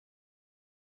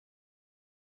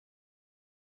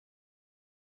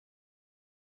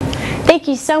Thank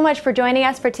you so much for joining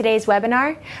us for today's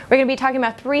webinar. We're going to be talking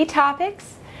about 3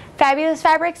 topics: fabulous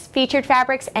fabrics, featured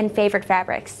fabrics, and favorite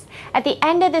fabrics. At the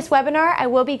end of this webinar, I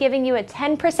will be giving you a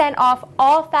 10% off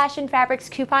all fashion fabrics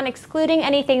coupon, excluding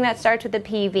anything that starts with a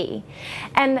PV.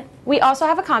 And we also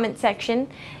have a comment section.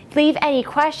 Leave any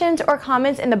questions or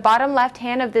comments in the bottom left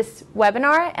hand of this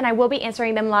webinar, and I will be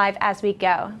answering them live as we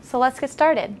go. So let's get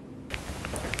started.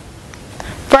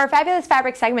 For our fabulous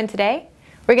fabric segment today,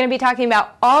 we're going to be talking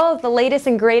about all of the latest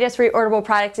and greatest reorderable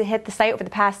products that hit the site over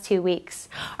the past 2 weeks.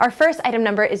 Our first item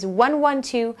number is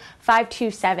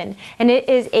 112527, and it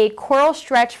is a coral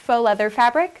stretch faux leather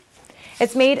fabric.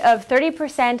 It's made of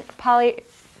 30% polyester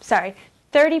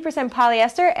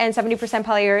and 70%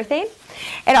 polyurethane.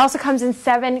 It also comes in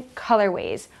 7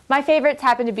 colorways. My favorites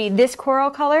happen to be this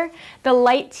coral color, the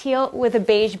light teal with a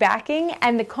beige backing,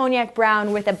 and the cognac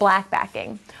brown with a black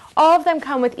backing. All of them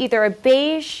come with either a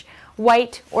beige,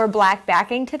 white, or black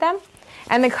backing to them,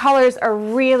 and the colors are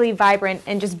really vibrant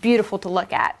and just beautiful to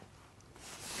look at.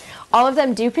 All of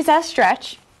them do possess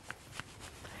stretch,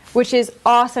 which is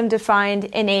awesome to find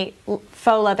in a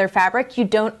faux leather fabric. You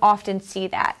don't often see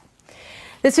that.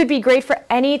 This would be great for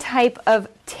any type of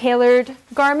tailored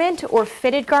garment or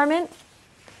fitted garment.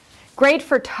 Great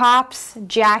for tops,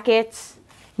 jackets,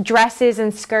 dresses,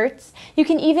 and skirts. You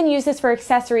can even use this for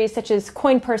accessories such as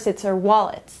coin purses or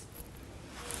wallets.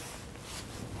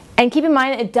 And keep in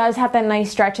mind, it does have that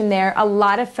nice stretch in there. A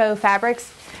lot of faux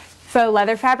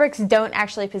leather fabrics don't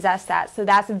actually possess that, so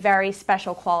that's a very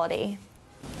special quality.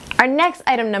 Our next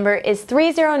item number is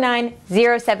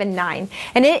 309079,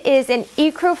 and it is an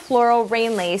ecru floral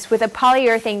rain lace with a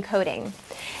polyurethane coating.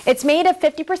 It's made of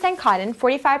 50% cotton,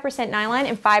 45% nylon,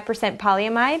 and 5%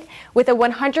 polyamide with a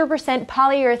 100%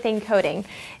 polyurethane coating.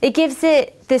 It gives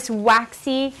it this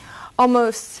waxy,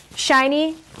 almost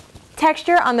shiny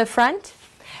texture on the front,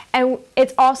 and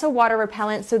it's also water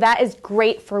repellent, so that is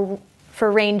great for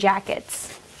rain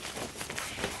jackets.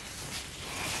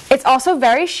 It's also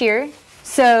very sheer,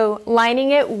 so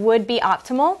lining it would be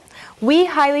optimal. We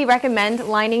highly recommend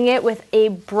lining it with a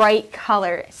bright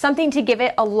color, something to give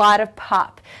it a lot of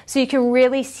pop, so you can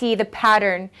really see the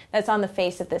pattern that's on the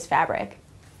face of this fabric.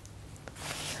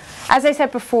 As I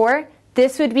said before,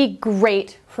 this would be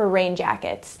great for rain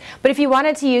jackets, but if you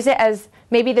wanted to use it as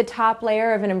maybe the top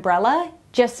layer of an umbrella,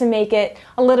 just to make it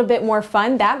a little bit more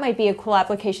fun, that might be a cool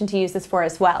application to use this for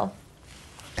as well.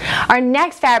 Our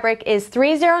next fabric is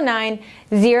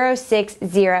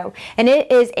 309060, and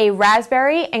it is a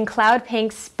raspberry and cloud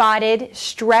pink spotted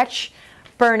stretch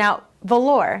burnout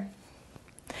velour.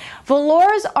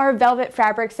 Velours are velvet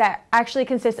fabrics that actually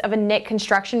consist of a knit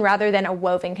construction rather than a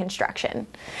woven construction.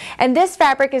 And this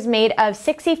fabric is made of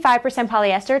 65%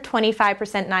 polyester,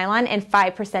 25% nylon, and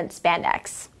 5%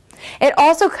 spandex. It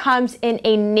also comes in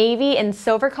a navy and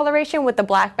silver coloration with the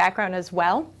black background as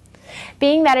well.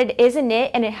 Being that it is a knit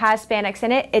and it has spandex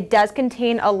in it, it does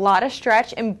contain a lot of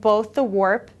stretch in both the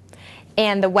warp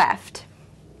and the weft.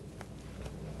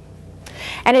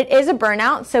 And it is a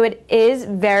burnout, so it is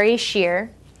very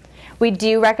sheer. We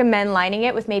do recommend lining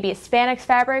it with maybe a spandex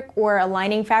fabric or a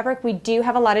lining fabric. We do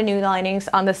have a lot of new linings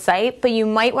on the site, but you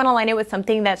might want to line it with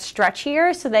something that's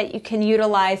stretchier so that you can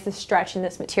utilize the stretch in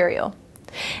this material.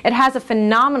 It has a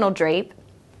phenomenal drape,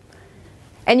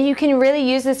 and you can really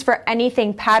use this for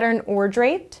anything pattern or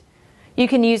draped. You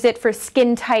can use it for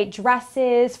skin-tight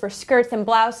dresses, for skirts and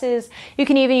blouses. You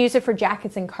can even use it for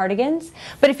jackets and cardigans.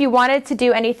 But if you wanted to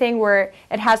do anything where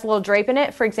it has a little drape in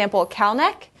it, for example, a cowl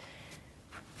neck,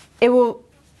 it will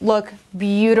look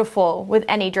beautiful with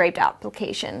any draped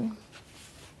application.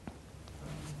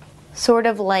 Sort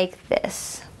of like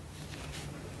this.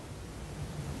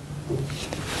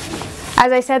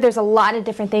 As I said, there's a lot of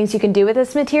different things you can do with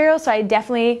this material, so I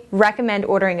definitely recommend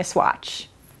ordering a swatch.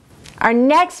 Our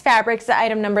next fabric is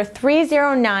item number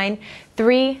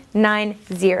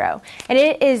 309390, and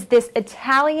it is this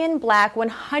Italian black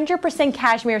 100%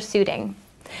 cashmere suiting.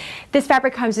 This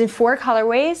fabric comes in 4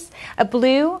 colorways: a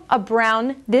blue, a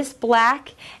brown, this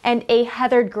black, and a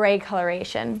heathered gray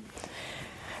coloration.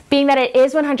 Being that it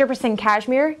is 100%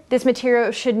 cashmere, this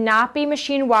material should not be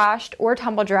machine washed or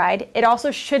tumble dried. It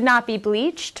also should not be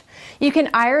bleached. You can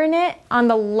iron it on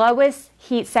the lowest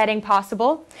heat setting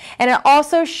possible, and it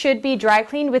also should be dry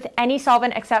cleaned with any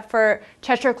solvent except for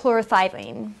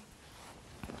tetrachloroethylene.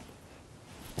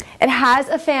 It has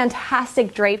a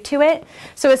fantastic drape to it,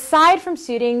 so aside from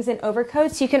suitings and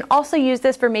overcoats, you can also use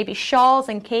this for maybe shawls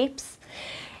and capes.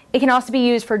 It can also be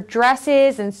used for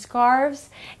dresses and scarves.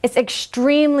 It's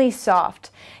extremely soft.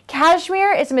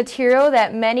 Cashmere is a material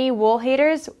that many wool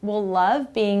haters will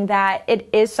love, being that it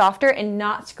is softer and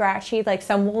not scratchy like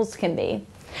some wools can be.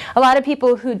 A lot of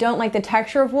people who don't like the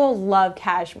texture of wool love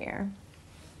cashmere.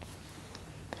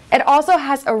 It also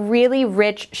has a really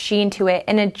rich sheen to it,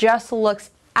 and it just looks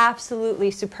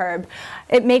absolutely superb.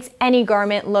 It makes any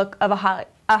garment look of a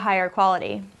higher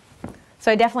quality.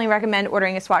 So I definitely recommend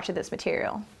ordering a swatch of this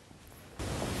material.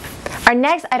 Our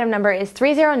next item number is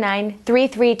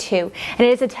 309332, and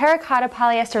it is a terracotta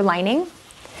polyester lining.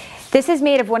 This is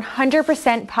made of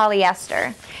 100%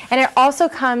 polyester, and it also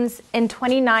comes in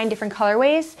 29 different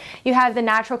colorways. You have the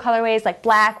natural colorways like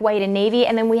black, white, and navy,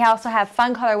 and then we also have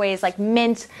fun colorways like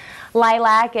mint,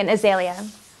 lilac, and azalea.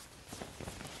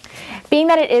 Being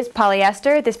that it is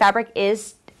polyester, this fabric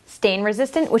is stain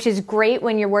resistant, which is great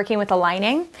when you're working with a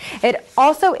lining. It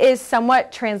also is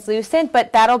somewhat translucent,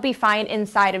 but that'll be fine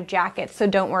inside of jackets, so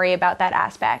don't worry about that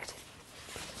aspect.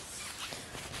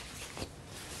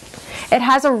 It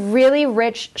has a really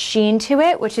rich sheen to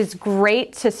it, which is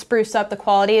great to spruce up the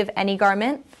quality of any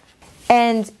garment.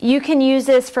 And you can use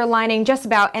this for lining just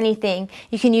about anything.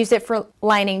 You can use it for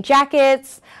lining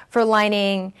jackets, for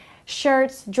lining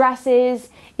shirts, dresses.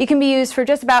 It can be used for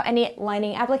just about any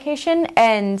lining application,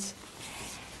 and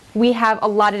we have a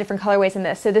lot of different colorways in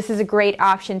this, so this is a great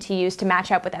option to use to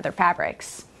match up with other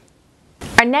fabrics.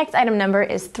 Our next item number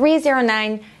is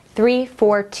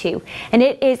 309342, and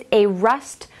it is a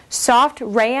rust soft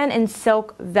rayon and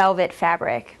silk velvet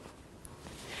fabric.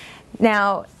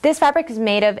 Now, this fabric is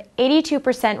made of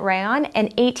 82% rayon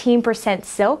and 18%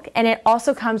 silk, and it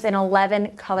also comes in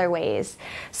 11 colorways,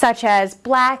 such as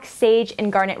black, sage,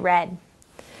 and garnet red.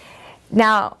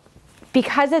 Now,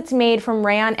 because it's made from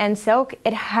rayon and silk,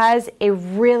 it has a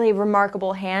really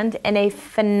remarkable hand and a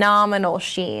phenomenal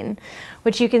sheen,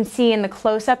 which you can see in the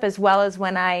close-up as well as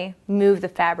when I move the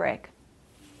fabric.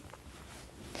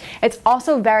 It's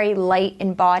also very light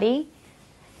in body.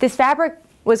 This fabric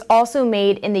was also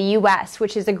made in the US,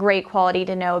 which is a great quality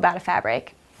to know about a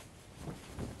fabric.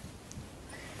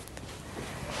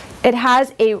 It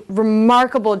has a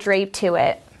remarkable drape to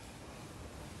it.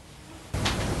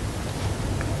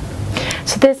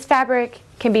 So this fabric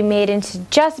can be made into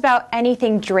just about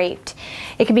anything draped.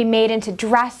 It can be made into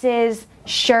dresses,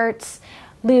 shirts,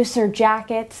 looser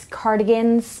jackets,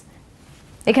 cardigans.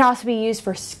 It can also be used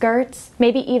for skirts,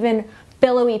 maybe even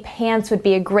billowy pants would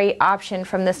be a great option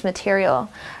from this material.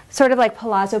 Sort of like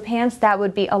palazzo pants, that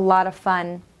would be a lot of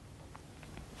fun.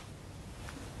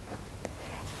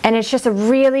 And it's just a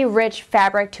really rich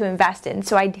fabric to invest in,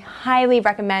 so I highly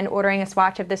recommend ordering a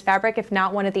swatch of this fabric, if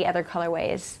not one of the other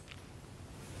colorways.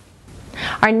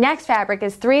 Our next fabric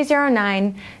is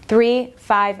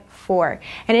 309354,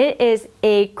 and it is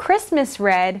a Christmas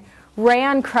red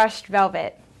rayon crushed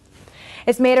velvet.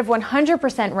 It's made of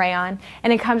 100% rayon,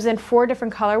 and it comes in 4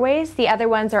 different colorways. The other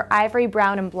ones are ivory,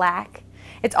 brown, and black.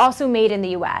 It's also made in the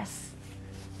US.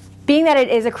 Being that it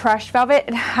is a crushed velvet,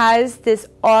 it has this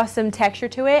awesome texture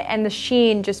to it, and the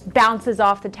sheen just bounces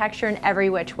off the texture in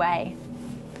every which way.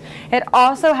 It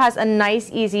also has a nice,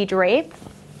 easy drape,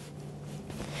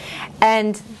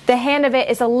 and the hand of it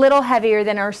is a little heavier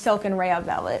than our silk and rayon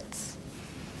velvets.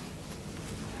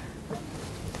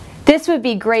 This would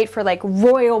be great for like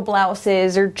royal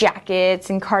blouses or jackets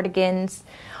and cardigans.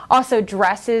 Also,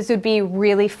 dresses would be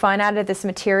really fun out of this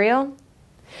material.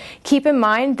 Keep in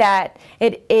mind that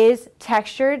it is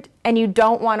textured, and you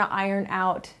don't want to iron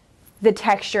out the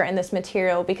texture in this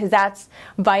material because that's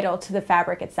vital to the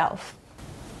fabric itself.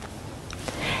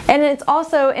 And it's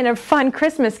also in a fun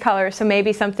Christmas color, so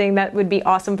maybe something that would be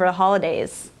awesome for the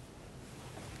holidays.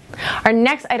 Our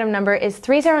next item number is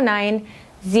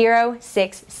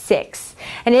 309066,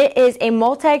 and it is a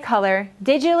multicolor,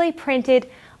 digitally printed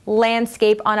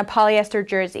landscape on a polyester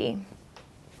jersey.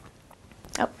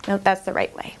 Oh, no, that's the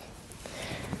right way.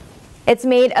 It's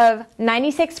made of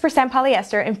 96%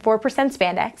 polyester and 4%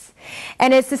 spandex,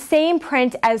 and it's the same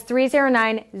print as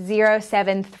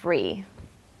 309073.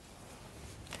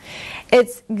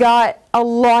 It's got a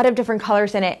lot of different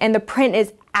colors in it, and the print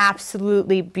is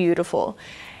absolutely beautiful.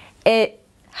 It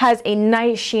has a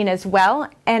nice sheen as well,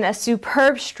 and a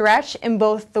superb stretch in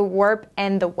both the warp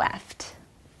and the weft.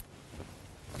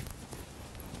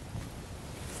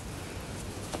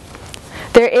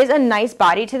 There is a nice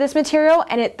body to this material,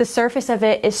 and the surface of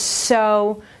it is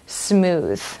so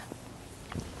smooth.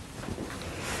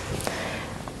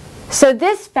 So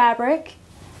this fabric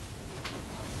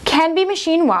can be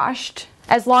machine washed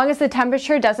as long as the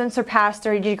temperature doesn't surpass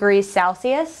 30 degrees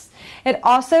Celsius. It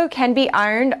also can be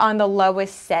ironed on the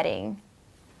lowest setting.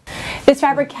 This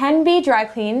fabric can be dry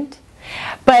cleaned,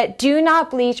 but do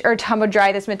not bleach or tumble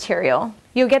dry this material.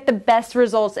 You'll get the best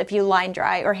results if you line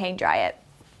dry or hang dry it.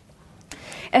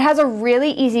 It has a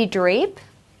really easy drape,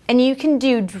 And you can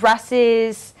do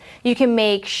dresses, you can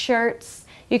make shirts,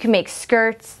 you can make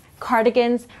skirts,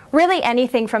 cardigans, really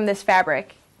anything from this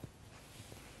fabric.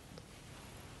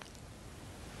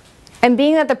 And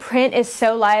being that the print is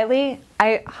so lively,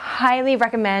 I highly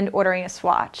recommend ordering a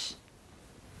swatch.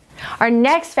 Our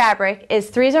next fabric is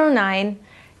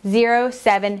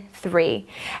 309073,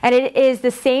 and it is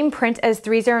the same print as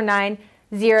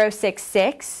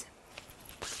 309066,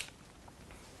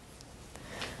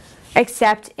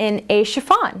 except in a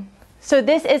chiffon. So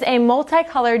this is a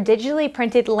multicolored digitally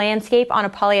printed landscape on a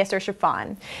polyester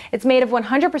chiffon. It's made of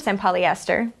 100%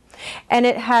 polyester, and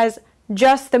it has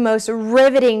just the most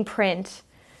riveting print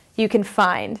you can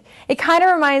find. It kind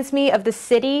of reminds me of the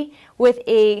city with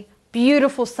a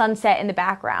beautiful sunset in the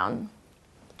background.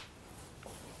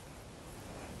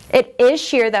 It is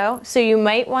sheer though, so you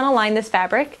might want to line this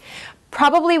fabric,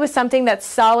 probably with something that's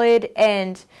solid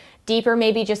and deeper,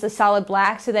 maybe just a solid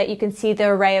black, so that you can see the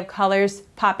array of colors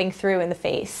popping through in the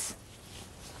face.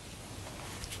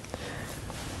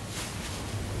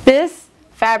 This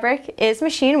fabric is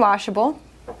machine washable.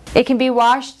 It can be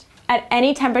washed at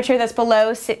any temperature that's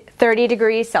below 30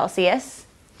 degrees Celsius.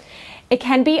 It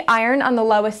can be ironed on the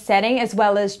lowest setting as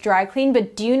well as dry clean,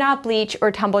 but do not bleach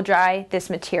or tumble dry this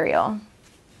material.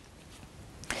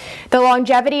 The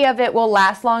longevity of it will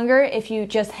last longer if you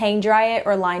just hang dry it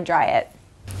or line dry it.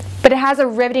 But it has a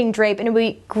riveting drape, and it would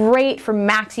be great for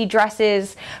maxi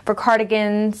dresses, for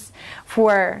cardigans,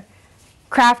 for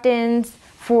craftins,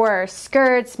 for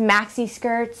skirts, maxi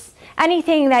skirts.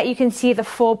 Anything that you can see the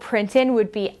full print in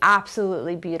would be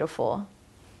absolutely beautiful.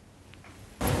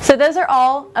 So those are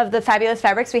all of the fabulous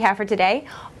fabrics we have for today.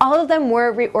 All of them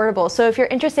were reorderable. So if you're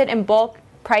interested in bulk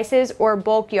prices or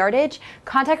bulk yardage,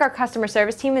 contact our customer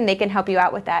service team and they can help you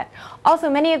out with that. Also,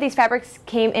 many of these fabrics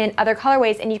came in other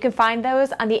colorways, and you can find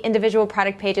those on the individual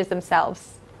product pages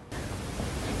themselves.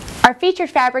 Our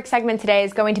featured fabric segment today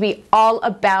is going to be all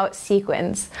about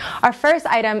sequins. Our first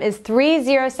item is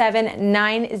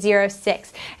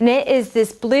 307906, and it is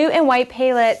this blue and white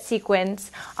paillette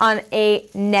sequins on a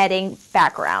netting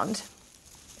background.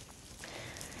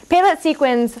 Paillette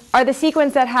sequins are the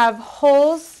sequins that have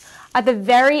holes at the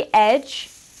very edge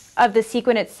of the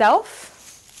sequin itself.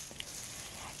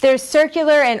 There's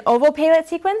circular and oval paillette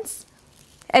sequins,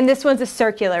 and this one's a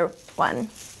circular one.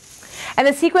 And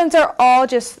the sequins are all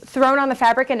just thrown on the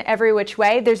fabric in every which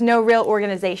way. There's no real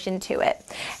organization to it.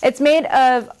 It's made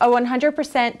of a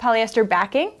 100% polyester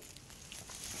backing.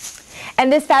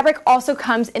 And this fabric also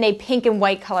comes in a pink and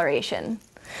white coloration.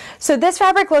 So this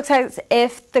fabric looks as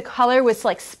if the color was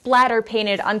like splatter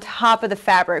painted on top of the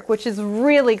fabric, which is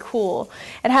really cool.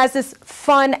 It has this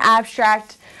fun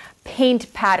abstract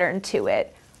paint pattern to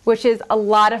it, which is a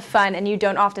lot of fun, and you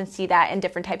don't often see that in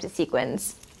different types of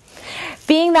sequins.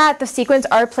 Being that the sequins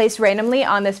are placed randomly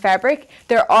on this fabric,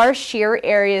 there are sheer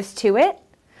areas to it,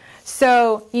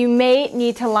 so you may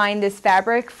need to line this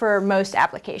fabric for most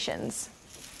applications.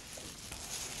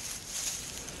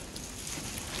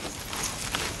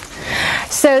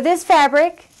 So this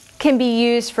fabric can be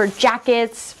used for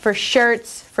jackets, for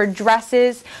shirts, for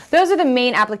dresses. Those are the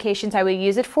main applications I would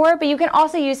use it for, but you can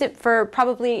also use it for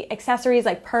probably accessories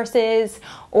like purses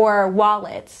or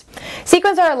wallets.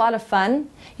 Sequins are a lot of fun.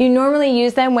 You normally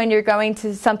use them when you're going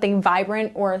to something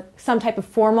vibrant or some type of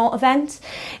formal event.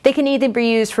 They can either be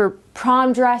used for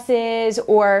prom dresses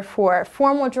or for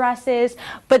formal dresses,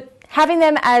 but having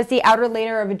them as the outer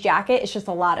layer of a jacket is just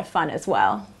a lot of fun as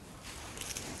well.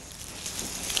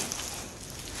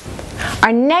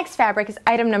 Our next fabric is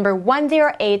item number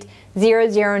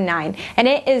 108009, and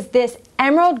it is this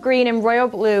emerald green and royal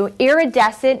blue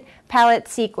iridescent palette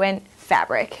sequin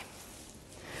fabric.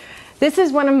 This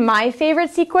is one of my favorite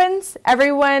sequins.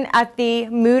 Everyone at the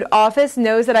Mood office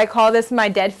knows that I call this my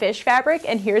dead fish fabric,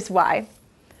 and here's why.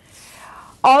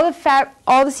 All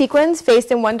the sequins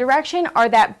faced in one direction are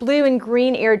that blue and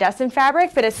green iridescent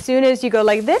fabric, but as soon as you go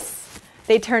like this,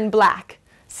 they turn black.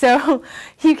 So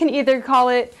you can either call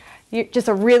it just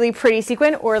a really pretty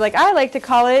sequin, or like I like to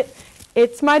call it,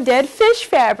 it's my dead fish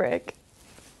fabric.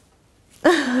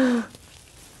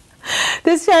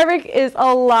 This fabric is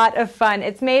a lot of fun.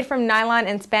 It's made from nylon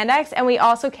and spandex, and we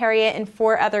also carry it in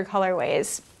 4 other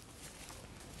colorways.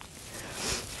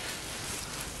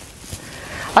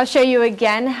 I'll show you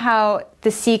again how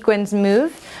the sequins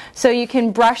move. So you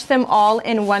can brush them all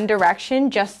in one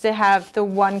direction just to have the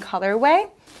one colorway,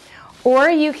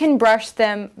 or you can brush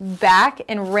them back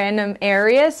in random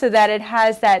areas so that it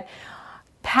has that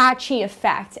patchy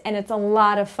effect, and it's a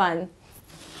lot of fun.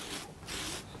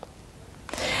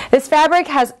 This fabric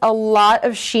has a lot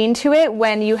of sheen to it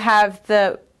when you have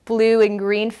the blue and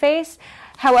green face.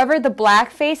 However, the black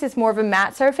face is more of a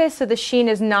matte surface, so the sheen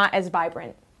is not as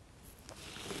vibrant.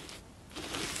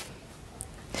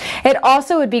 It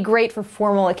also would be great for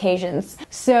formal occasions.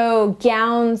 So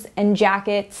gowns and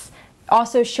jackets,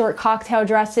 also short cocktail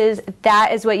dresses,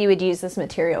 that is what you would use this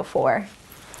material for.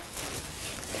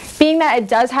 Being that it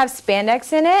does have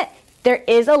spandex in it, there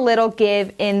is a little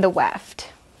give in the weft.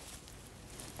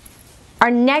 Our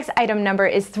next item number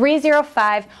is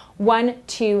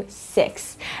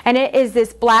 305126, and it is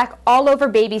this black all over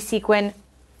baby sequin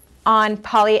on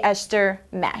polyester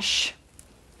mesh.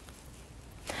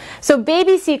 So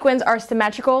baby sequins are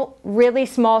symmetrical, really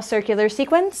small circular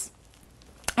sequins.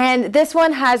 And this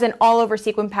one has an all over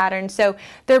sequin pattern, so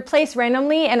they're placed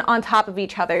randomly and on top of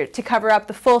each other to cover up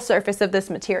the full surface of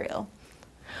this material.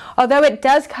 Although it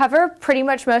does cover pretty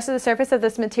much most of the surface of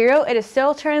this material, it is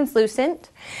still translucent,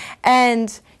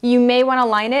 and you may want to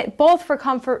line it both for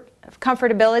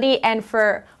comfortability and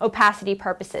for opacity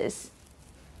purposes.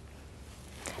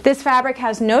 This fabric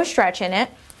has no stretch in it,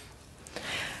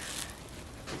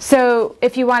 so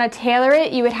if you want to tailor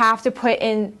it, you would have to put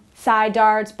in side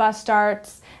darts, bust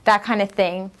darts, that kind of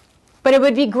thing. But it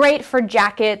would be great for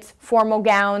jackets, formal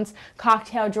gowns,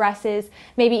 cocktail dresses,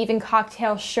 maybe even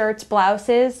cocktail shirts,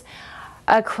 blouses.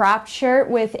 A cropped shirt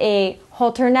with a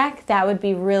halter neck, that would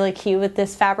be really cute with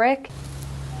this fabric.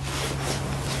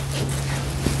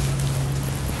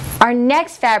 Our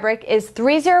next fabric is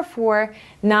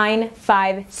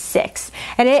 304956,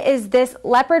 and it is this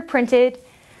leopard printed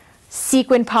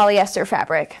sequin polyester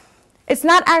fabric. It's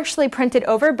not actually printed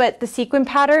over, but the sequin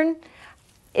pattern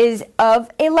is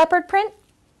of a leopard print,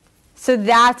 so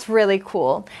that's really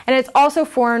cool. And it's also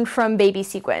formed from baby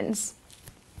sequins.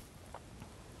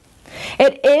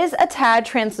 It is a tad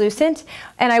translucent,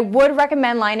 and I would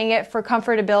recommend lining it for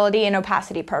comfortability and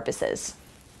opacity purposes.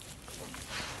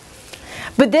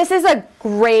 But this is a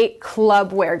great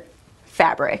club wear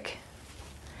fabric.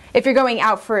 If you're going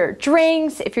out for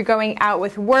drinks, if you're going out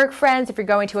with work friends, if you're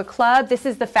going to a club, this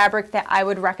is the fabric that I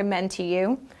would recommend to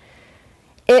you.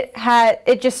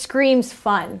 It just screams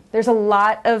fun. There's a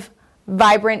lot of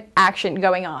vibrant action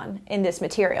going on in this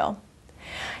material.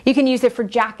 You can use it for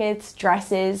jackets,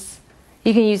 dresses,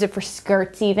 you can use it for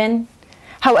skirts even.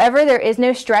 However, there is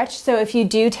no stretch, so if you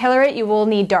do tailor it, you will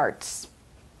need darts.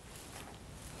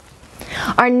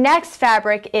 Our next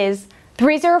fabric is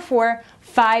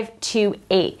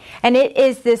 304528, and it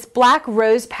is this black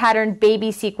rose patterned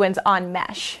baby sequins on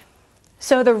mesh.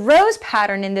 So the rose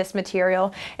pattern in this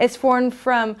material is formed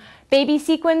from baby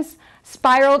sequins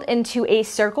spiraled into a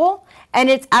circle, and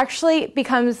it actually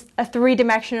becomes a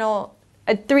three-dimensional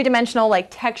like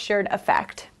textured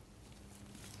effect.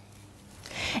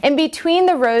 In between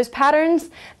the rose patterns,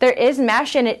 there is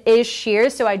mesh and it is sheer,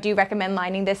 so I do recommend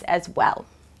lining this as well.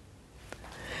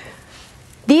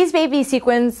 These baby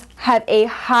sequins have a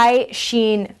high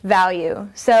sheen value,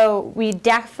 so we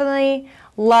definitely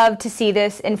love to see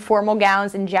this in formal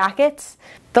gowns and jackets.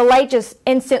 The light just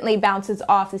instantly bounces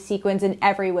off the sequins in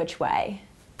every which way.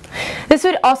 This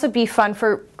would also be fun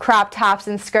for crop tops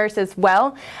and skirts as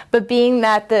well, but being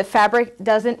that the fabric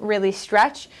doesn't really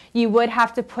stretch, you would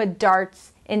have to put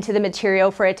darts into the material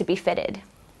for it to be fitted.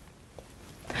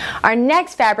 Our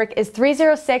next fabric is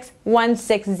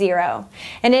 306160,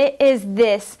 and it is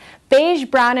this beige,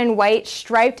 brown, and white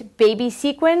striped baby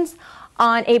sequins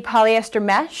on a polyester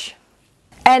mesh.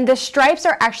 And the stripes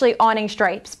are actually awning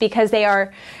stripes because they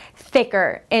are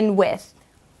thicker in width.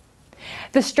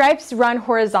 The stripes run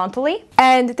horizontally,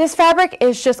 and this fabric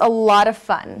is just a lot of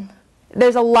fun.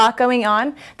 There's a lot going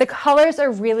on. The colors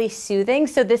are really soothing,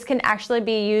 so this can actually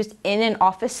be used in an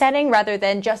office setting rather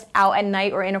than just out at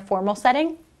night or in a formal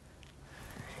setting.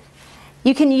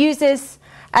 You can use this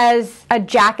as a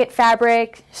jacket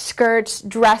fabric, skirts,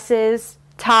 dresses,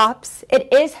 tops.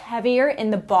 It is heavier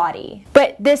in the body,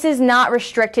 but this is not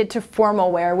restricted to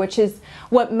formal wear, which is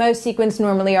what most sequins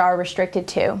normally are restricted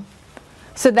to.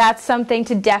 So that's something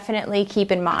to definitely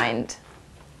keep in mind.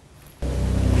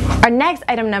 Our next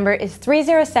item number is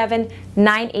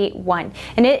 307981,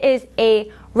 and it is a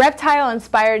reptile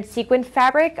inspired sequin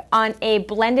fabric on a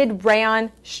blended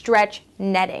rayon stretch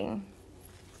netting.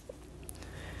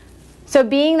 So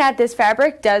being that this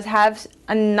fabric does have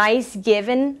a nice give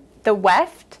in the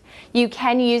weft, you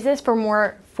can use this for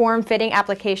more form-fitting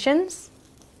applications.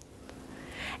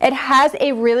 It has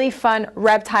a really fun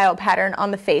reptile pattern on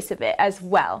the face of it as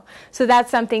well, so that's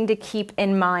something to keep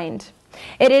in mind.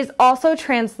 It is also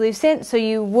translucent, so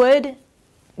you would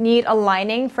need a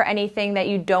lining for anything that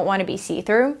you don't want to be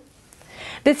see-through.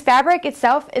 This fabric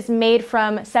itself is made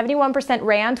from 71%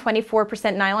 rayon,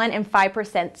 24% nylon, and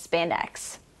 5%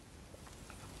 spandex.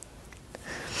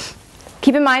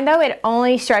 Keep in mind though, it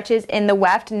only stretches in the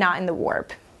weft, not in the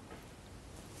warp.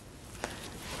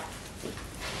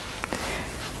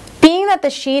 Being that the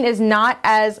sheen is not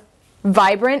as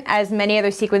vibrant as many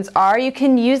other sequins are, you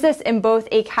can use this in both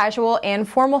a casual and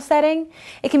formal setting.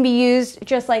 It can be used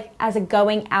just like as a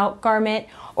going out garment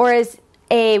or as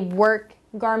a work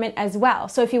garment as well.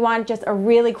 So if you want just a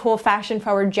really cool fashion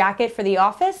forward jacket for the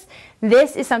office,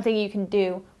 this is something you can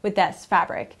do with this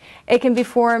fabric. It can be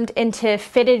formed into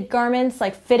fitted garments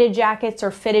like fitted jackets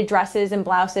or fitted dresses and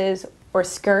blouses or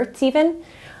skirts even,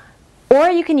 or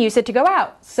you can use it to go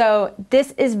out. So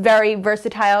this is very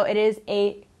versatile. It is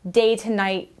a day to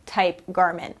night type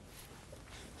garment.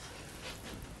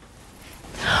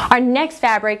 Our next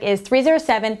fabric is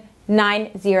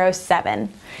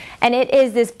 307907, and it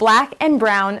is this black and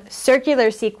brown circular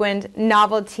sequined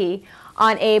novelty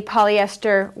on a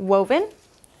polyester woven.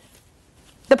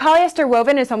 The polyester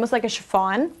woven is almost like a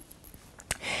chiffon,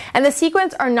 and the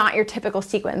sequins are not your typical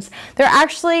sequins. They're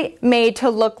actually made to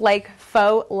look like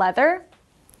faux leather,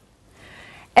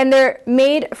 and they're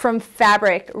made from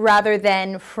fabric rather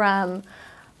than from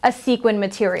a sequin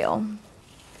material.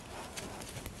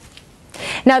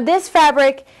 Now this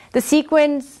fabric, the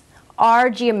sequins are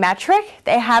geometric.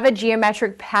 They have a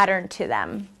geometric pattern to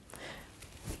them.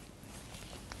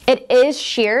 It is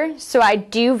sheer, so I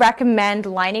do recommend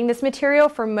lining this material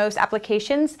for most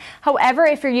applications. However,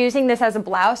 if you're using this as a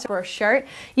blouse or a shirt,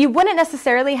 you wouldn't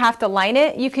necessarily have to line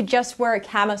it. You could just wear a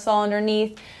camisole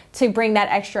underneath to bring that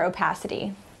extra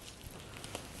opacity.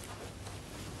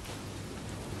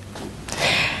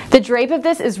 The drape of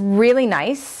this is really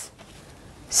nice,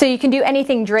 so you can do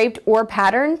anything draped or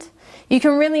patterned. You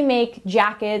can really make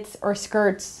jackets or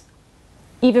skirts,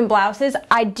 even blouses.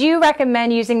 I do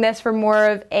recommend using this for more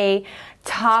of a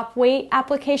top weight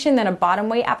application than a bottom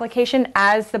weight application,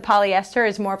 as the polyester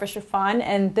is more of a chiffon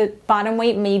and the bottom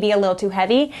weight may be a little too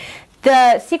heavy.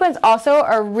 The sequins also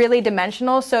are really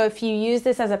dimensional, so if you use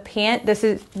this as a pant,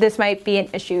 this might be an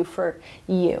issue for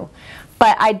you.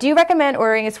 But I do recommend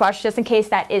ordering a swatch just in case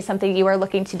that is something you are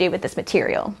looking to do with this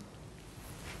material.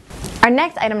 Our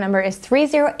next item number is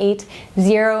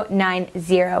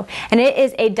 308090, and it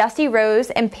is a dusty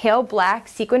rose and pale black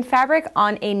sequin fabric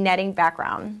on a netting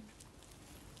background.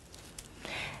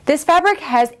 This fabric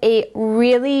has a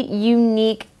really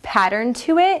unique pattern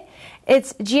to it.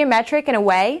 It's geometric in a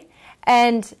way,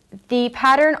 and the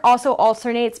pattern also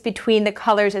alternates between the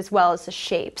colors as well as the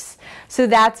shapes. So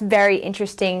that's very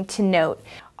interesting to note.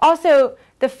 Also,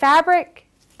 the fabric,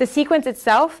 the sequins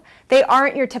itself, they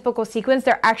aren't your typical sequins.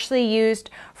 They're actually used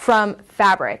from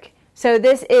fabric. So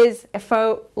this is a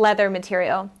faux leather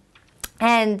material,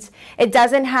 and it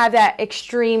doesn't have that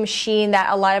extreme sheen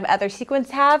that a lot of other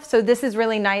sequins have. So this is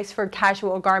really nice for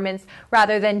casual garments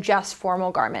rather than just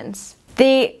formal garments.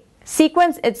 The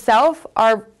sequins itself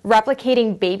are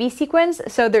replicating baby sequins,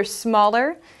 so they're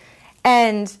smaller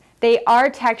and they are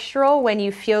textural when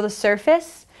you feel the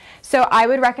surface. So I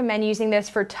would recommend using this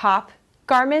for top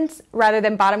garments rather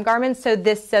than bottom garments, so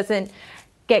this doesn't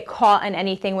get caught in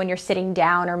anything when you're sitting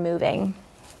down or moving.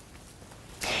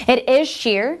 It is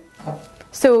sheer,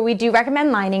 so we do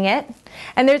recommend lining it.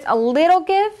 And there's a little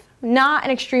give, not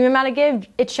an extreme amount of give,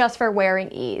 it's just for wearing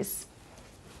ease.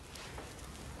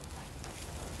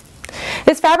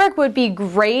 This fabric would be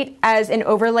great as an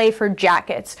overlay for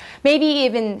jackets, maybe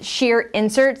even sheer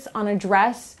inserts on a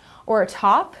dress or a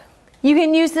top. You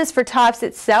can use this for tops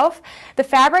itself. The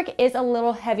fabric is a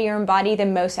little heavier in body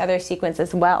than most other sequins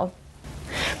as well.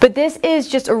 But this is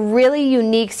just a really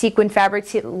unique sequin fabric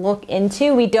to look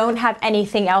into. We don't have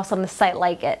anything else on the site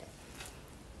like it.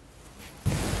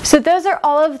 So those are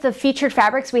all of the featured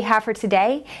fabrics we have for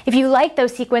today. If you like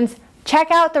those sequins, check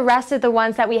out the rest of the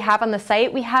ones that we have on the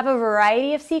site. We have a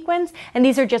variety of sequins, and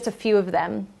these are just a few of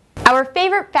them. Our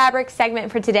favorite fabric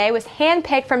segment for today was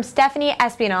handpicked from Stephanie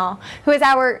Espinal, who is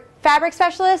our fabric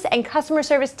specialist and customer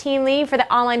service team lead for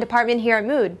the online department here at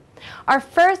Mood. Our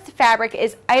first fabric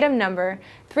is item number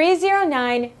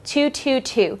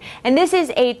 309222, and this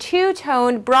is a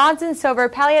two-tone bronze and silver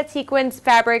palliate sequins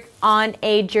fabric on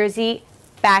a jersey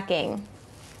backing.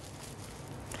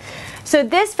 So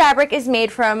this fabric is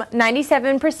made from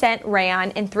 97%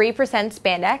 rayon and 3%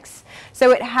 spandex.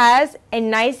 So it has a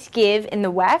nice give in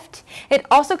the weft. It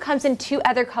also comes in two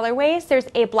other colorways. There's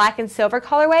a black and silver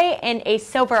colorway and a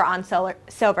silver on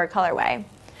silver colorway.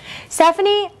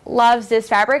 Stephanie loves this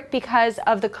fabric because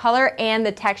of the color and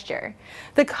the texture.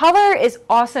 The color is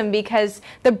awesome because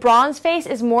the bronze face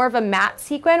is more of a matte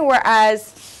sequin,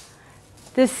 whereas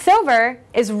the silver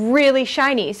is really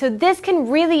shiny. So this can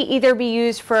really either be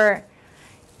used for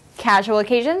casual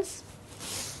occasions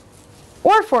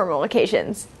or formal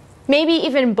occasions, maybe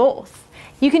even both.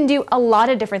 You can do a lot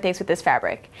of different things with this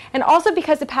fabric. And also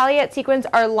because the paillette sequins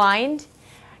are lined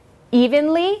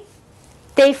evenly,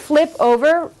 they flip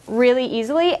over really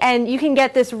easily, and you can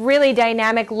get this really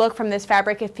dynamic look from this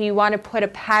fabric if you want to put a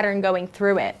pattern going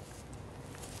through it.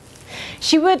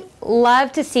 She would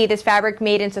love to see this fabric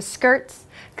made into skirts,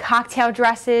 cocktail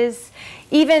dresses,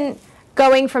 even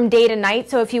going from day to night.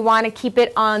 So if you want to keep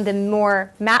it on the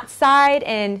more matte side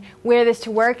and wear this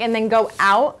to work and then go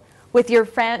out with your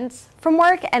friends from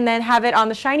work and then have it on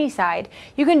the shiny side,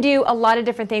 you can do a lot of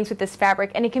different things with this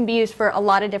fabric, and it can be used for a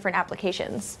lot of different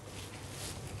applications.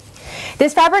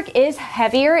 This fabric is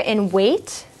heavier in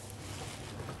weight,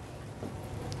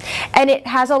 and it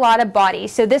has a lot of body,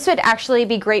 so this would actually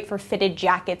be great for fitted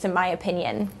jackets in my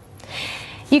opinion.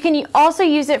 You can also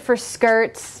use it for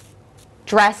skirts,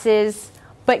 dresses,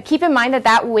 but keep in mind that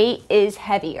that weight is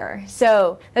heavier,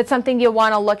 so that's something you'll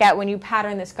want to look at when you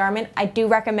pattern this garment. I do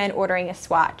recommend ordering a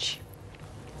swatch.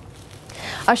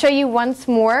 I'll show you once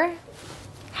more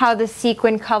how the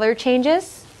sequin color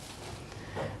changes.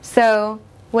 So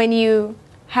when you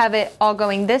have it all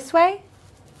going this way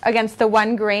against the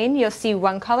one grain, you'll see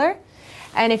one color,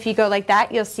 and if you go like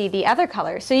that, you'll see the other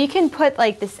color. So you can put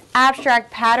like this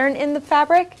abstract pattern in the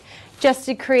fabric just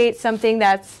to create something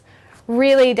that's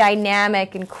really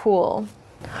dynamic and cool.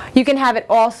 You can have it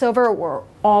all silver or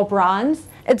all bronze.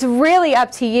 It's really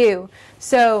up to you.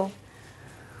 So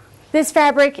this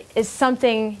fabric is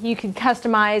something you can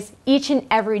customize each and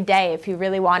every day if you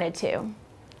really wanted to.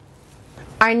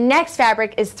 Our next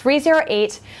fabric is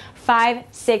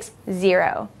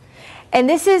 308560. And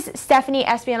this is Stephanie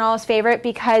Espinal's favorite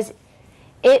because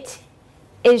it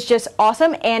is just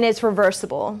awesome and it's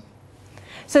reversible.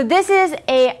 So this is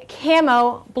a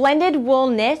camo blended wool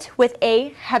knit with a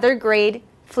heather grade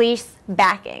fleece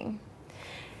backing.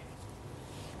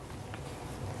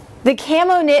 The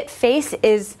camo knit face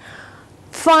is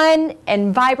fun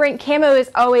and vibrant. Camo is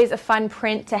always a fun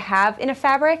print to have in a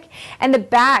fabric, and the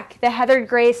back, the heather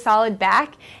gray solid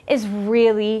back, is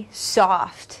really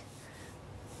soft.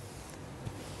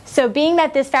 So being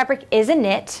that this fabric is a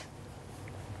knit,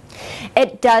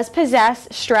 it does possess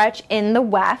stretch in the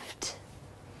weft.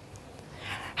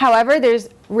 However, there's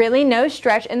really no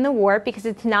stretch in the warp because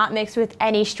it's not mixed with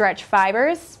any stretch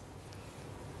fibers.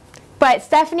 But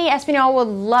Stephanie Espinal would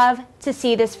love to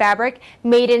see this fabric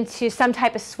made into some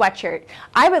type of sweatshirt.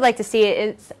 I would like to see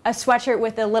it as a sweatshirt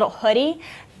with a little hoodie.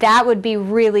 That would be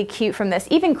really cute from this.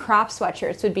 Even crop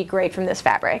sweatshirts would be great from this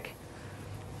fabric.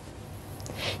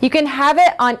 You can have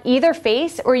it on either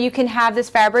face, or you can have this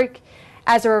fabric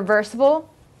as a reversible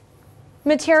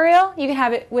material. You can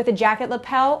have it with a jacket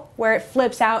lapel where it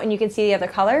flips out and you can see the other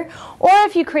color. Or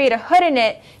if you create a hood in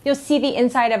it, you'll see the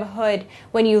inside of a hood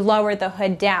when you lower the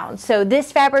hood down. So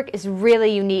this fabric is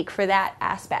really unique for that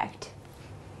aspect.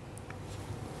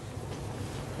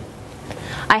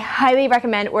 I highly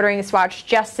recommend ordering a swatch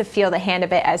just to feel the hand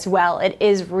of it as well. It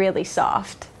is really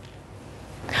soft.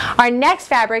 Our next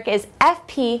fabric is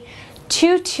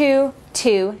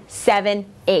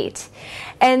FP22278.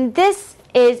 And this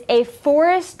is a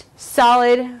forest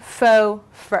solid faux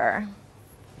fur.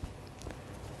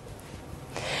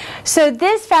 So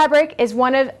this fabric is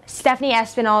one of Stephanie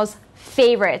Espinal's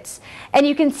favorites, and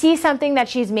you can see something that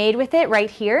she's made with it right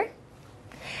here.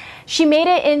 She made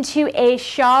it into a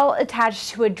shawl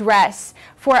attached to a dress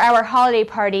for our holiday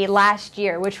party last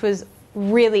year, which was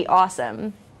really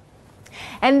awesome.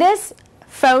 And this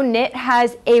faux knit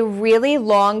has a really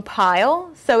long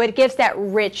pile, so it gives that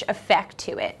rich effect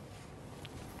to it.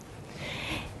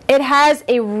 It has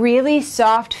a really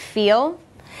soft feel,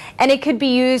 and it could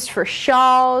be used for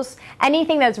shawls,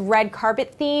 anything that's red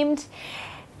carpet themed.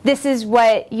 This is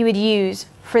what you would use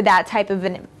for that type of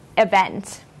an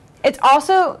event. It's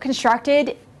also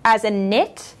constructed as a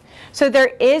knit, so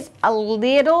there is a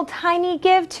little tiny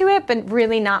give to it, but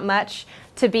really not much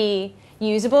to be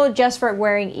usable, just for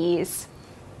wearing ease.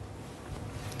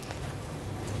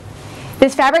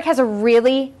 This fabric has a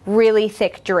really, really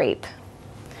thick drape,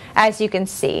 as you can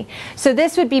see. So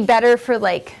this would be better for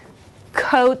like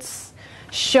coats,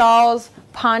 shawls,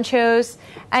 ponchos,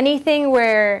 anything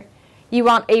where you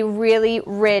want a really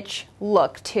rich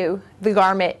look to the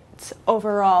garment's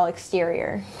overall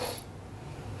exterior.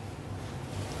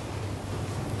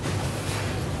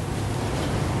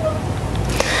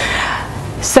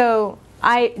 So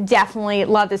I definitely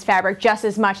love this fabric just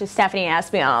as much as Stephanie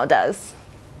Espinal does.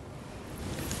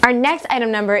 Our next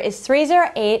item number is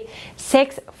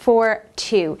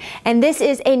 308642, and this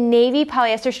is a navy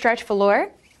polyester stretch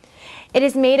velour. It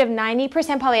is made of 90%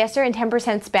 polyester and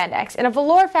 10% spandex, and a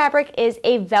velour fabric is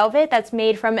a velvet that's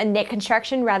made from a knit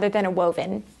construction rather than a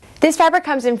woven. This fabric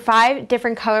comes in 5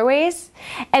 different colorways,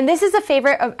 and this is a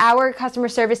favorite of our customer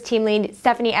service team lead,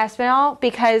 Stephanie Espinal,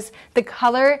 because the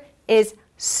color is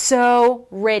so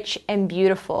rich and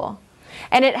beautiful.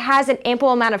 And it has an ample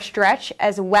amount of stretch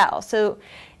as well. So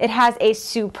it has a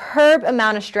superb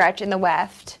amount of stretch in the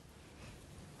weft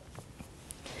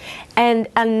and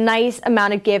a nice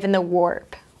amount of give in the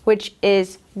warp, which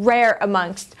is rare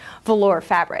amongst velour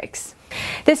fabrics.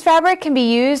 This fabric can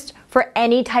be used for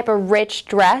any type of rich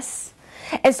dress.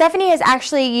 And Stephanie has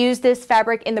actually used this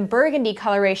fabric in the burgundy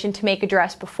coloration to make a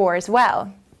dress before as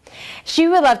well. She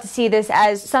would love to see this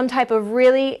as some type of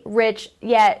really rich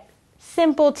yet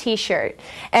simple t-shirt.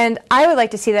 And I would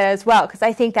like to see that as well because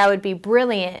I think that would be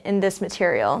brilliant in this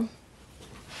material.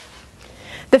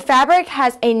 The fabric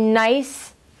has a nice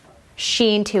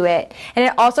sheen to it, and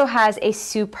it also has a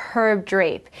superb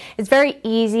drape. It's very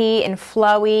easy and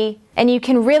flowy, and you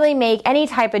can really make any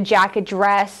type of jacket,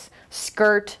 dress,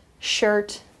 skirt,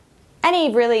 shirt,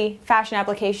 any really fashion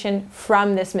application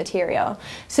from this material.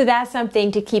 So that's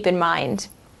something to keep in mind.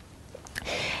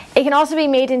 It can also be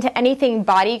made into anything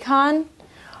bodycon,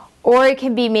 or it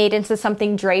can be made into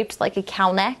something draped like a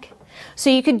cowl neck.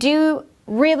 So you could do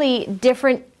really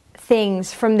different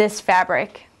things from this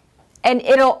fabric, and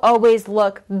it'll always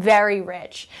look very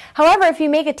rich. However, if you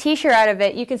make a t-shirt out of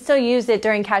it, you can still use it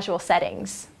during casual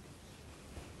settings.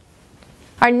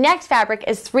 Our next fabric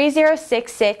is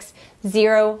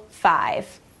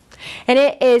 306605, and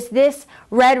it is this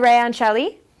red rayon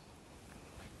challis.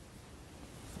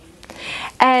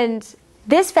 And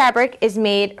this fabric is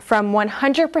made from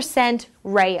 100%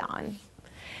 rayon.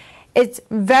 It's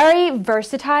very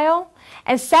versatile,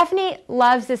 and Stephanie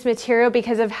loves this material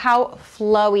because of how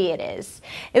flowy it is.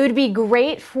 It would be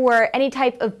great for any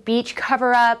type of beach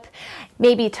cover-up,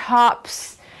 maybe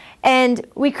tops, and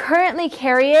we currently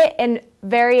carry it in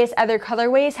various other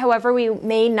colorways. However, we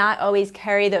may not always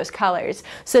carry those colors.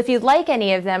 So if you like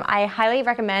any of them, I highly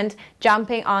recommend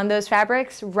jumping on those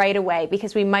fabrics right away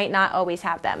because we might not always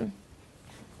have them.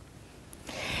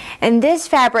 And this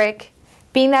fabric,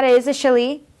 being that it is a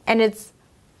challis and it's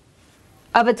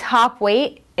of a top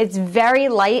weight, it's very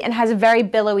light and has a very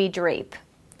billowy drape.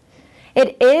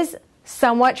 It is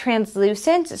somewhat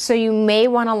translucent, so you may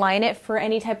want to line it for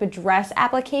any type of dress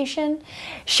application.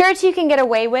 Shirts you can get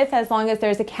away with as long as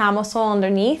there's a camisole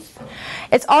underneath.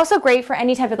 It's also great for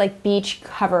any type of like beach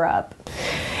cover-up.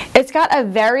 It's got a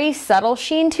very subtle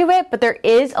sheen to it, but there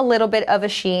is a little bit of a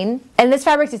sheen. And this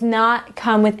fabric does not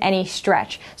come with any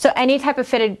stretch. So any type of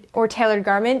fitted or tailored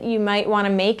garment you might want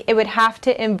to make, it would have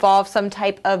to involve some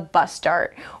type of bust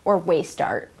dart or waist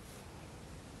dart.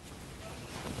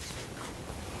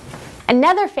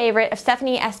 Another favorite of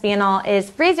Stephanie Espinal is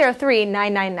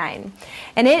 303999,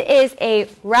 and it is a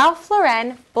Ralph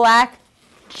Lauren black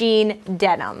jean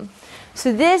denim.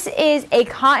 So this is a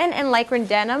cotton and lycra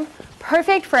denim,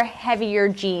 perfect for heavier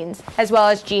jeans as well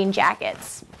as jean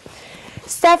jackets.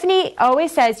 Stephanie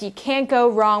always says you can't go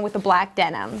wrong with a black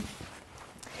denim.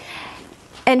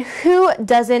 And who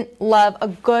doesn't love a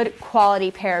good quality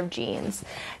pair of jeans?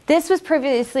 This was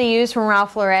previously used from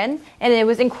Ralph Lauren, and it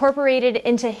was incorporated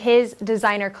into his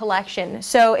designer collection.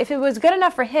 So if it was good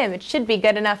enough for him, it should be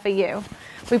good enough for you.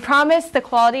 We promise the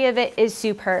quality of it is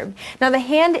superb. Now the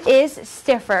hand is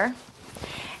stiffer,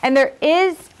 and there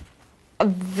is a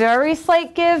very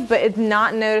slight give, but it's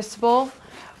not noticeable,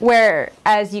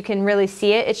 whereas you can really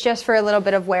see it. It's just for a little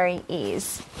bit of wearing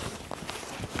ease.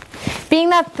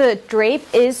 Being that the drape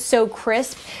is so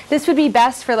crisp, this would be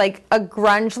best for like a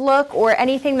grunge look or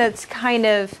anything that's kind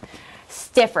of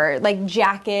stiffer, like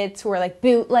jackets or like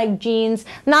bootleg jeans.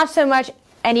 Not so much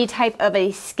any type of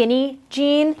a skinny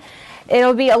jean.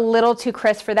 It'll be a little too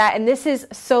crisp for that, and this is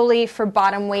solely for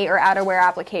bottom weight or outerwear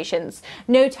applications.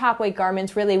 No top weight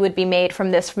garments really would be made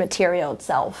from this material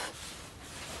itself.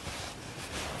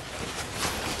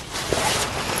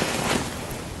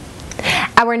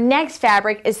 Our next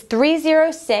fabric is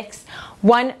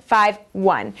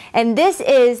 306151, and this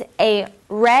is a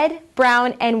red,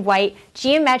 brown, and white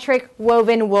geometric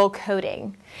woven wool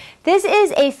coating. This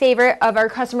is a favorite of our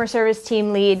customer service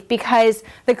team lead because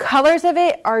the colors of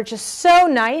it are just so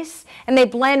nice and they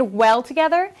blend well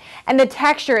together, and the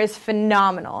texture is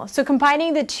phenomenal. So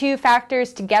combining the two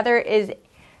factors together is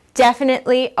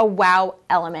definitely a wow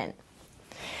element.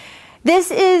 This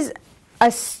is a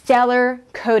stellar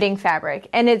coating fabric,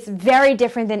 and it's very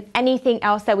different than anything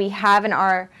else that we have in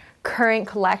our current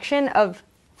collection of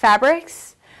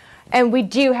fabrics. And we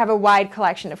do have a wide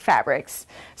collection of fabrics.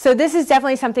 So this is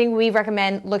definitely something we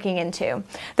recommend looking into.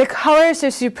 The colors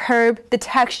are superb, the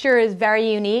texture is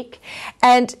very unique,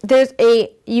 and there's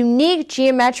a unique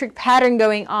geometric pattern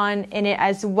going on in it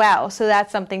as well. So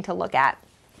that's something to look at.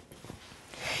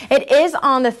 It is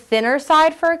on the thinner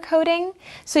side for a coating,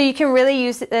 so you can really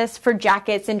use this for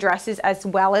jackets and dresses as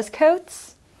well as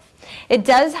coats. It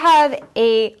does have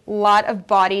a lot of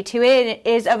body to it, and it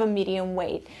is of a medium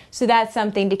weight, so that's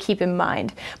something to keep in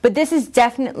mind. But this is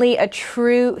definitely a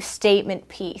true statement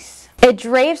piece. It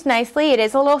drapes nicely. It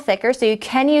is a little thicker, so you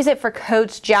can use it for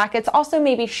coats, jackets, also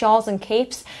maybe shawls and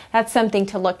capes. That's something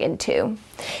to look into.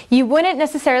 You wouldn't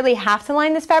necessarily have to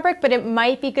line this fabric, but it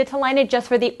might be good to line it just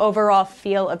for the overall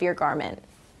feel of your garment.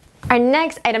 Our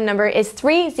next item number is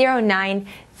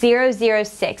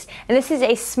 309006, and this is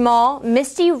a small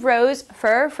misty rose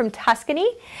fur from Tuscany,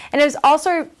 and it was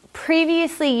also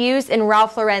previously used in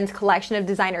Ralph Lauren's collection of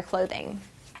designer clothing.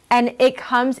 And it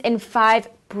comes in 5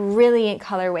 brilliant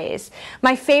colorways.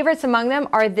 My favorites among them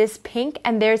are this pink,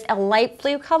 and there's a light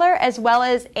blue color as well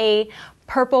as a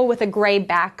purple with a gray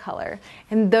back color,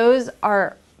 and those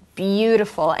are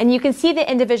beautiful, and you can see the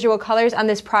individual colors on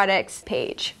this product's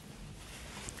page.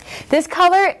 This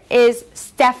color is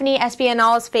Stephanie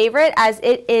Espinal's favorite, as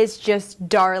it is just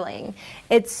darling.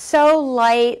 It's so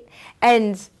light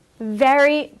and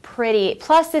very pretty.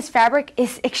 Plus, this fabric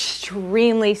is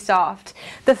extremely soft.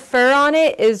 The fur on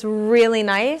it is really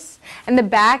nice, and the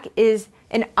back is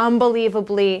an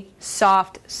unbelievably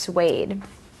soft suede.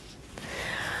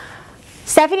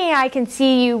 Stephanie and I can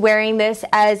see you wearing this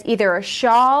as either a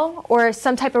shawl or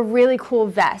some type of really cool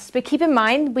vest. But keep in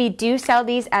mind, we do sell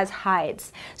these as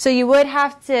hides. So you would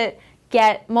have to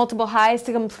get multiple hides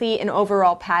to complete an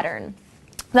overall pattern.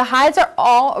 The hides are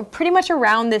all pretty much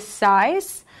around this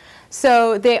size.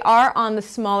 So they are on the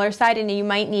smaller side, and you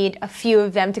might need a few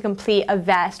of them to complete a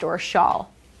vest or a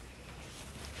shawl.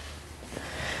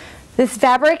 This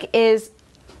fabric is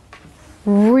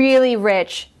really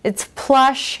rich. It's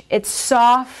plush, it's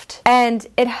soft, and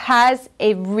it has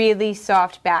a really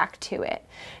soft back to it.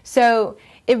 So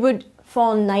it would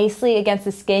fall nicely against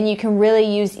the skin. You can really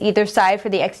use either side for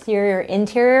the exterior or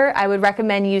interior. I would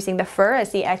recommend using the fur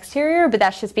as the exterior, but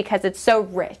that's just because it's so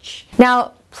rich.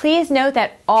 Now, please note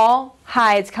that all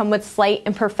hides come with slight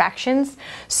imperfections.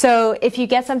 So if you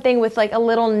get something with like a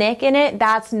little nick in it,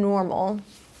 that's normal.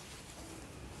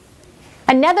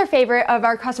 Another favorite of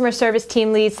our customer service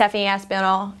team lead, Stephanie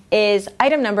Espinal, is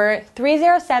item number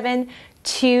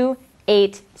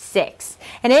 307286.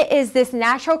 And it is this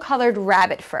natural colored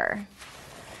rabbit fur.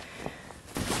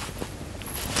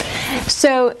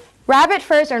 So rabbit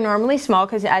furs are normally small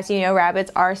because, as you know, rabbits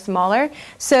are smaller.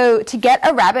 So to get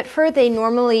a rabbit fur, they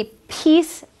normally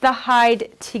piece the hide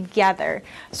together,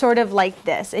 sort of like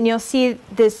this. And you'll see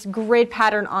this grid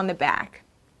pattern on the back.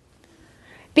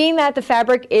 Being that the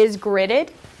fabric is gridded,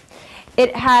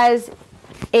 it has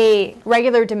a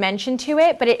regular dimension to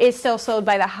it, but it is still sewed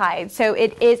by the hide. So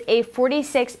it is a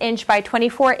 46-inch by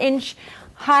 24-inch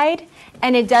hide,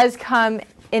 and it does come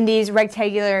in these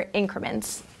rectangular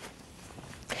increments.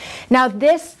 Now,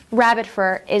 this rabbit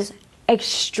fur is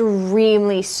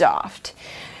extremely soft.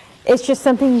 It's just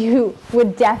something you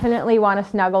would definitely want to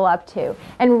snuggle up to.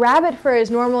 And rabbit fur is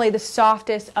normally the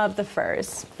softest of the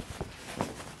furs.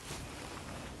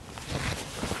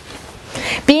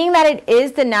 Being that it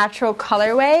is the natural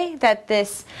colorway that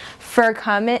this fur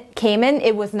came in,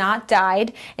 it was not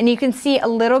dyed, and you can see a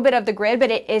little bit of the grid,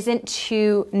 but it isn't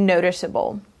too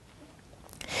noticeable.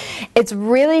 It's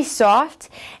really soft.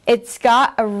 It's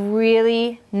got a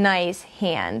really nice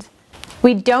hand.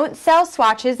 We don't sell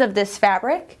swatches of this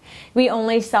fabric. We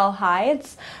only sell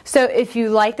hides. So if you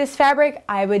like this fabric,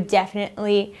 I would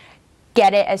definitely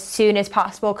get it as soon as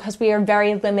possible because we are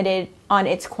very limited on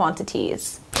its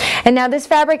quantities. And now this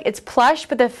fabric, it's plush,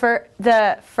 but the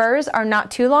furs are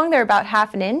not too long. They're about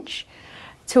 1/2 inch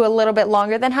to a little bit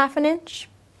longer than 1/2 inch.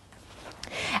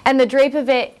 And the drape of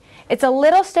it, it's a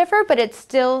little stiffer, but it's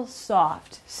still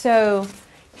soft. So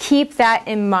keep that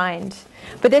in mind.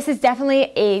 But this is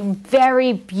definitely a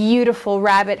very beautiful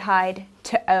rabbit hide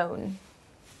to own.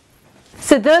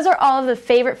 So those are all of the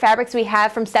favorite fabrics we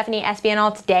have from Stephanie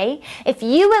Espinal today. If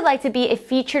you would like to be a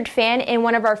featured fan in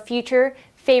one of our future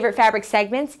favorite fabric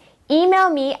segments, email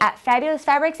me at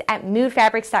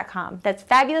fabulousfabrics@moodfabrics.com. That's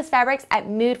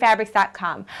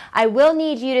fabulousfabrics@moodfabrics.com. I will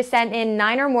need you to send in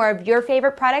 9 or more of your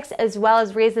favorite products as well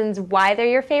as reasons why they're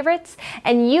your favorites,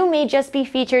 and you may just be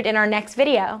featured in our next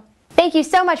video. Thank you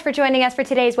so much for joining us for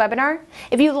today's webinar.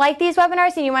 If you like these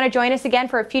webinars and you want to join us again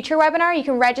for a future webinar, you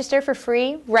can register for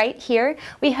free right here.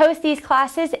 We host these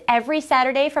classes every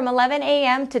Saturday from 11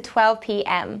 a.m. to 12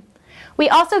 p.m. We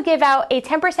also give out a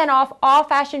 10% off all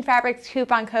fashion fabrics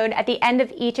coupon code at the end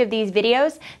of each of these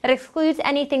videos that excludes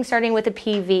anything starting with a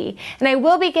PV. And I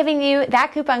will be giving you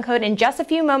that coupon code in just a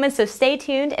few moments, so stay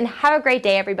tuned and have a great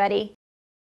day, everybody.